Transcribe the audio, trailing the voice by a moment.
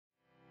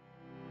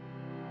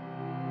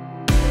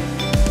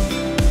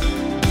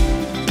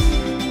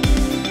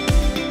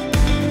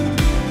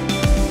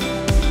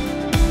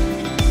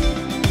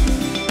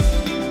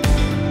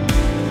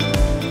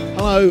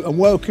Hello and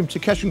welcome to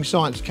Kettering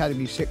Science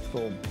Academy Sixth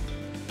Form.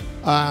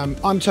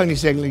 I'm Tony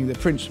Zegling, the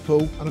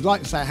Principal, and I'd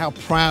like to say how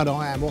proud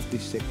I am of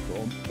this Sixth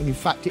Form, and in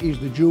fact it is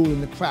the jewel in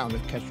the crown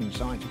of Kettering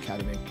Science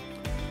Academy.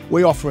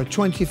 We offer a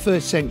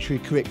 21st century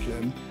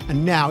curriculum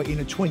and now in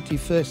a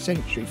 21st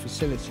century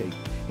facility.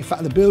 In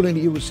fact, the building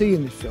that you will see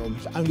in this film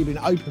has only been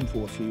open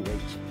for a few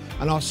weeks,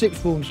 and our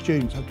Sixth Form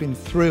students have been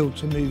thrilled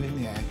to move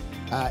in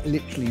there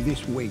literally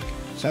this week.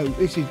 So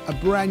this is a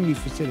brand new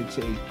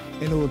facility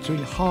in order to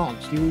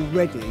enhance the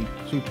already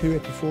superior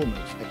performance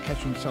at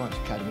Kettering Science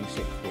Academy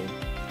Sixth Form.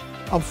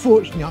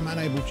 Unfortunately, I'm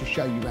unable to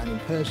show you around in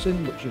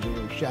person, which is a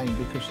real shame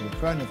because of the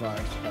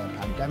coronavirus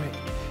pandemic.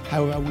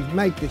 However, we've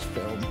made this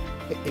film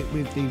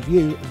with the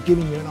view of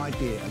giving you an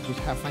idea of just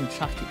how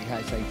fantastic the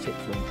KSA Sixth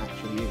Form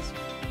actually is.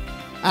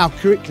 Our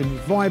curriculum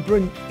is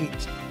vibrant,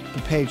 it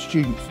prepares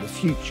students for the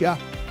future,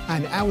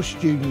 and our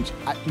students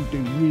actually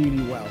do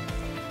really well.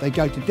 They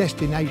go to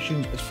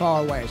destinations as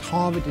far away as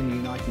Harvard in the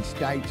United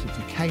States and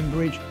to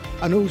Cambridge,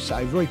 and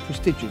also very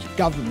prestigious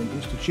government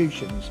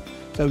institutions.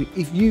 So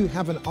if you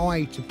have an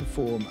eye to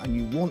perform and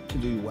you want to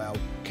do well,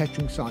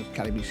 Kettering Science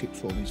Academy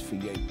Sixth Form is for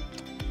you.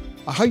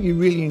 I hope you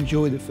really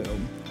enjoy the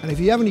film, and if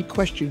you have any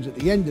questions at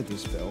the end of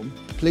this film,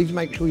 please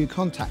make sure you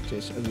contact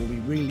us and we'll be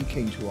really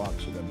keen to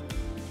answer them.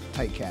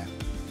 Take care.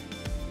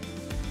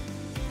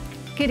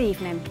 Good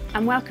evening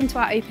and welcome to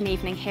our open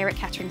evening here at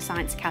Kettering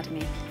Science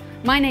Academy.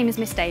 My name is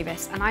Miss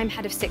Davis and I'm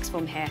Head of Sixth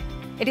Form here.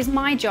 It is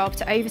my job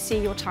to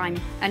oversee your time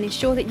and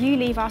ensure that you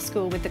leave our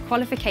school with the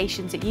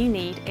qualifications that you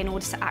need in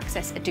order to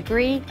access a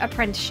degree,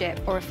 apprenticeship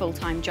or a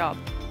full-time job.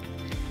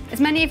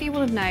 As many of you will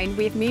have known,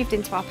 we have moved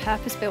into our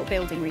purpose-built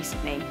building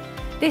recently.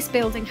 This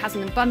building has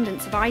an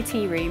abundance of IT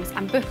rooms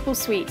and bookable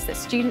suites that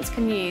students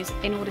can use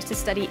in order to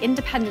study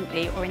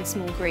independently or in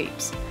small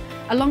groups.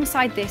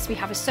 Alongside this, we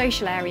have a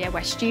social area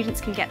where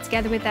students can get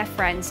together with their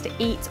friends to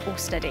eat or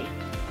study.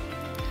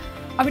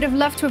 I would have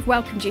loved to have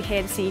welcomed you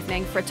here this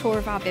evening for a tour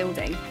of our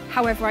building.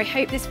 However, I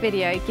hope this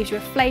video gives you a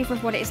flavour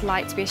of what it is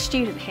like to be a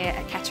student here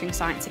at Kettering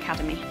Science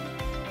Academy.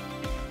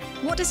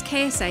 What does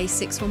KSA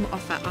Sixth Form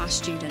offer our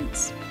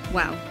students?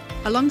 Well,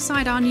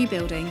 alongside our new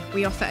building,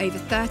 we offer over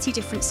 30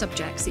 different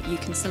subjects that you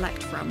can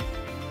select from.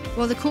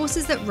 While the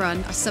courses that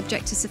run are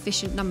subject to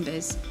sufficient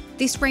numbers,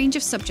 this range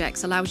of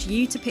subjects allows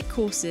you to pick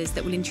courses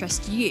that will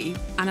interest you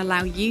and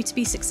allow you to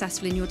be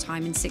successful in your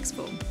time in Sixth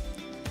Form.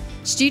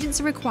 Students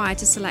are required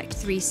to select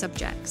 3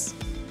 subjects.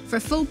 For a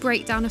full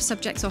breakdown of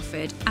subjects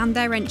offered and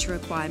their entry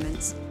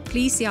requirements,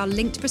 please see our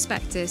linked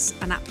prospectus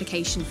and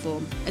application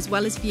form, as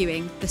well as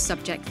viewing the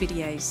subject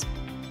videos.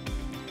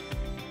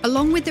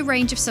 Along with the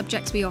range of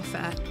subjects we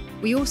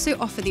also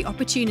offer the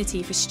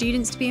opportunity for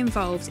students to be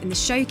involved in the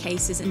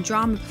showcases and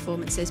drama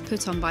performances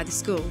put on by the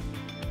school.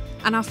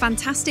 And our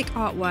fantastic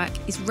artwork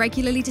is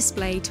regularly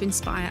displayed to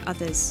inspire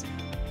others.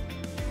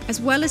 As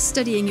well as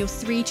studying your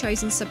 3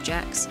 chosen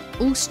subjects,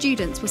 all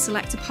students will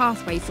select a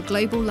pathway for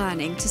global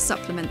learning to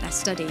supplement their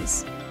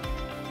studies.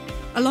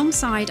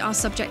 Alongside our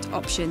subject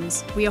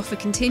options, we offer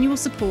continual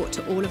support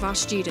to all of our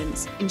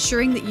students,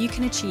 ensuring that you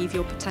can achieve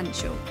your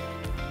potential.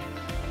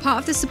 Part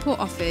of the support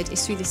offered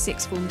is through the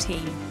Sixth Form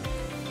team.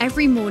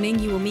 Every morning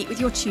you will meet with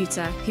your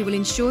tutor who will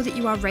ensure that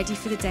you are ready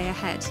for the day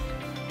ahead.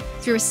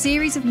 Through a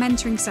series of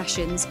mentoring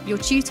sessions, your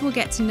tutor will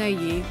get to know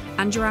you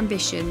and your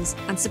ambitions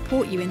and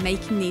support you in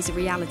making these a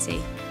reality.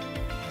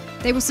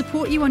 They will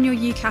support you on your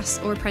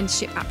UCAS or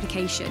apprenticeship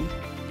application.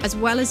 As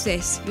well as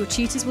this, your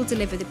tutors will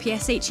deliver the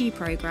PSHE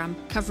programme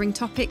covering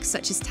topics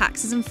such as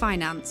taxes and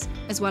finance,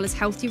 as well as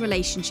healthy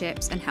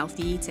relationships and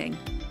healthy eating.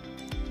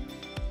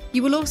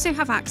 You will also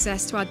have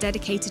access to our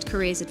dedicated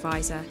careers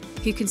advisor,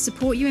 who can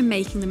support you in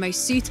making the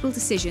most suitable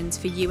decisions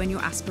for you and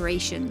your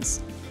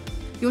aspirations.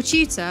 Your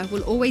tutor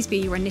will always be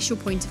your initial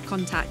point of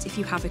contact if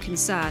you have a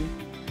concern,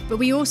 but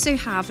we also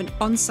have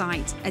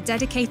a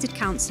dedicated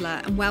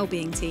counsellor and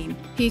wellbeing team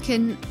who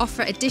can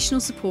offer additional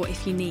support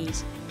if you need.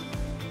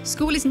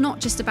 School is not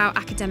just about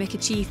academic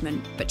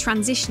achievement, but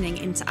transitioning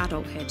into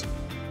adulthood.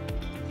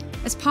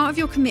 As part of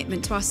your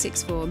commitment to our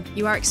Sixth Form,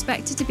 you are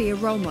expected to be a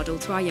role model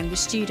to our younger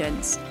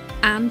students,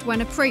 and when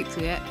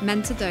appropriate,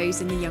 mentor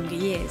those in the younger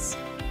years.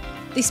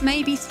 This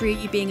may be through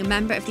you being a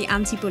member of the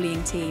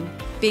anti-bullying team,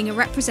 being a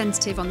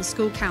representative on the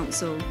school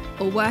council,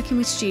 or working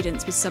with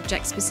students with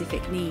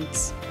subject-specific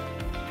needs.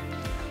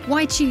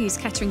 Why choose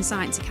Kettering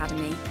Science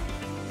Academy?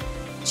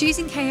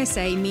 Choosing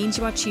KSA means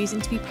you are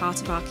choosing to be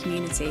part of our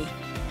community.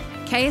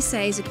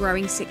 KSA is a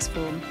growing Sixth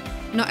Form,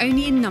 not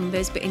only in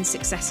numbers but in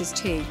successes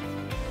too.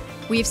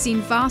 We have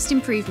seen vast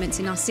improvements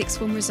in our Sixth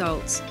Form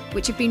results,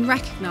 which have been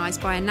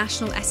recognised by a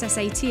National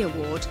SSAT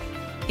Award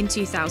in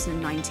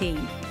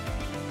 2019.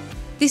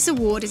 This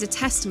award is a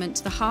testament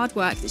to the hard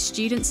work that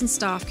students and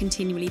staff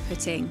continually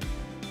put in.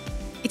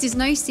 It is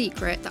no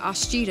secret that our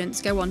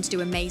students go on to do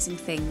amazing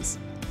things.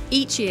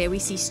 Each year we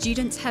see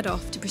students head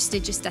off to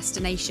prestigious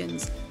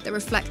destinations that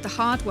reflect the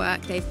hard work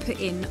they've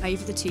put in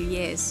over the 2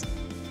 years.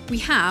 We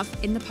have,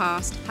 in the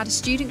past, had a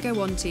student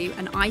go on to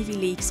an Ivy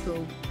League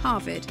school,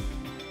 Harvard,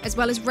 as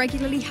well as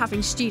regularly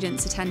having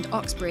students attend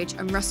Oxbridge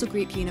and Russell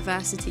Group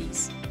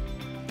universities.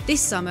 This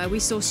summer we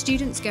saw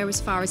students go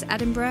as far as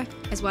Edinburgh,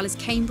 as well as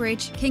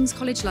Cambridge, King's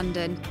College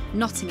London,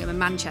 Nottingham and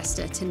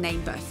Manchester, to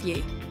name but a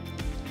few.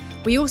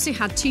 We also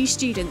had 2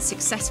 students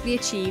successfully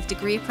achieve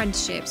degree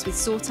apprenticeships with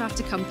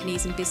sought-after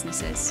companies and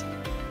businesses.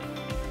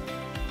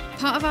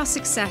 Part of our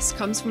success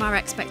comes from our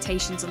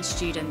expectations on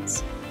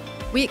students.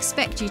 We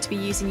expect you to be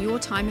using your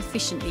time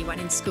efficiently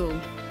when in school.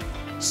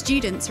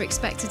 Students are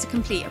expected to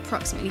complete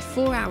approximately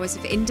 4 hours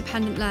of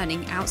independent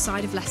learning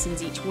outside of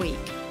lessons each week.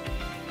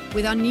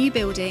 With our new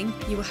building,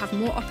 you will have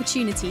more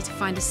opportunity to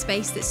find a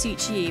space that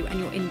suits you and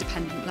your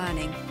independent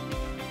learning.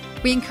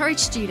 We encourage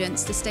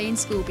students to stay in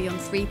school beyond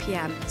 3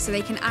 p.m. so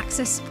they can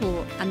access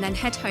support and then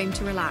head home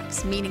to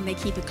relax, meaning they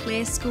keep a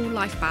clear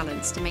school-life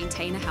balance to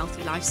maintain a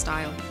healthy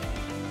lifestyle.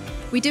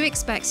 We do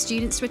expect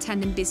students to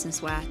attend in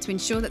business wear to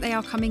ensure that they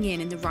are coming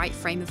in the right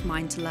frame of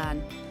mind to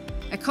learn.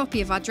 A copy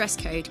of our dress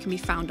code can be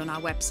found on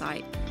our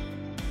website.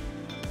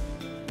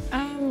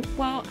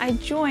 Well, I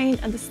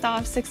joined at the start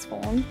of Sixth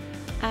Form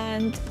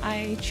and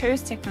I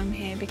chose to come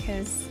here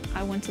because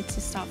I wanted to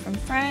start from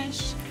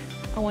fresh.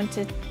 I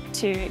wanted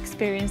to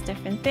experience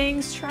different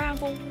things,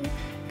 travel,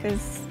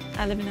 because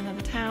I live in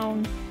another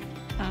town,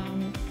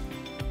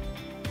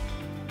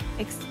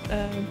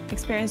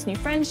 experience new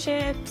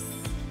friendships,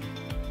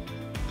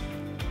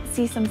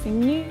 see something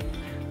new.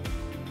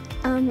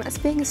 As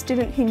being a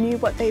student who knew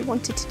what they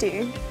wanted to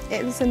do,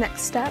 it was the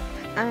next step,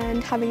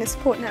 and having a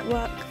support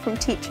network from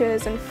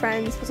teachers and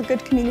friends was a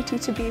good community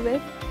to be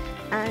with,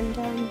 and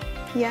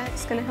yeah,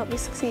 it's going to help me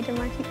succeed in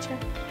my future.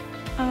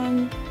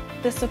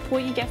 The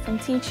support you get from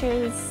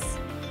teachers,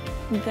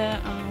 the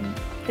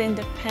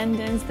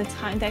independence, the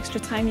extra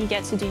time you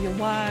get to do your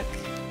work,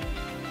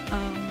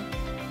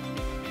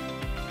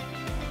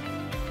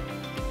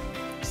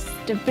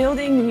 the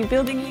new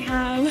building you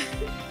have,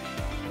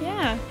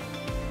 yeah.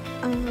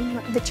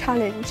 The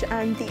challenge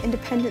and the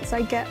independence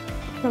I get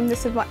from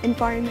this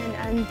environment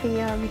and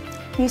the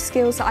new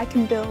skills that I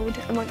can build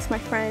amongst my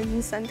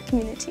friends and the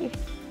community.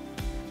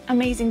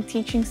 Amazing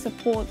teaching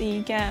support that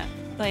you get,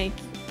 like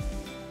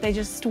they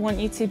just want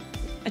you to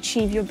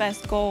achieve your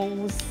best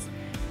goals,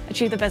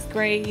 achieve the best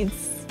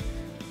grades.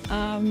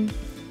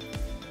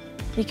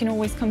 You can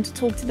always come to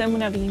talk to them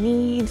whenever you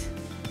need.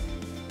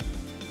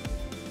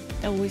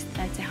 They're always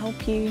there to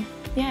help you.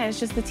 Yeah, it's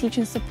just the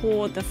teaching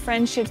support, the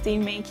friendships that you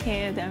make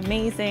here, they're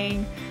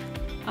amazing.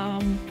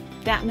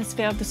 The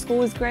atmosphere of the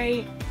school is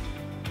great.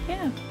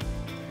 Yeah.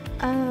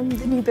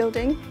 The new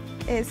building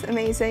is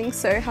amazing,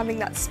 so having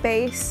that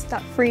space,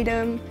 that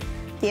freedom,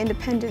 the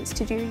independence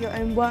to do your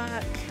own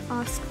work,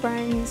 ask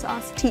friends,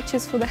 ask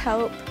teachers for the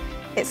help.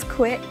 It's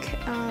quick,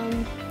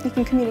 you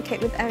can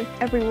communicate with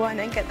everyone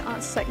and get the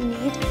answers that you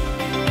need.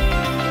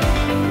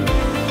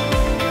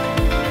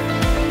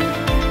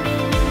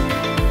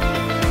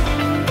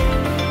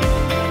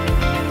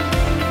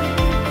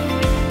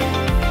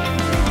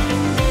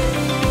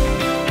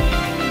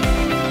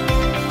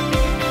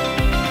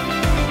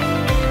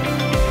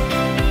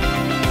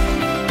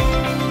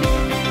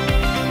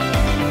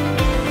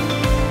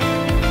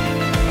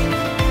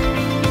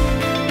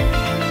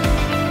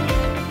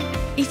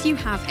 If you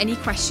have any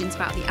questions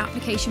about the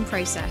application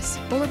process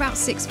or about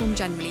Sixth Form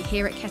generally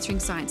here at Kettering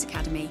Science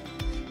Academy,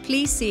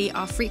 please see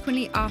our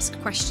frequently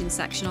asked questions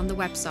section on the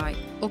website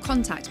or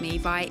contact me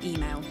via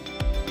email.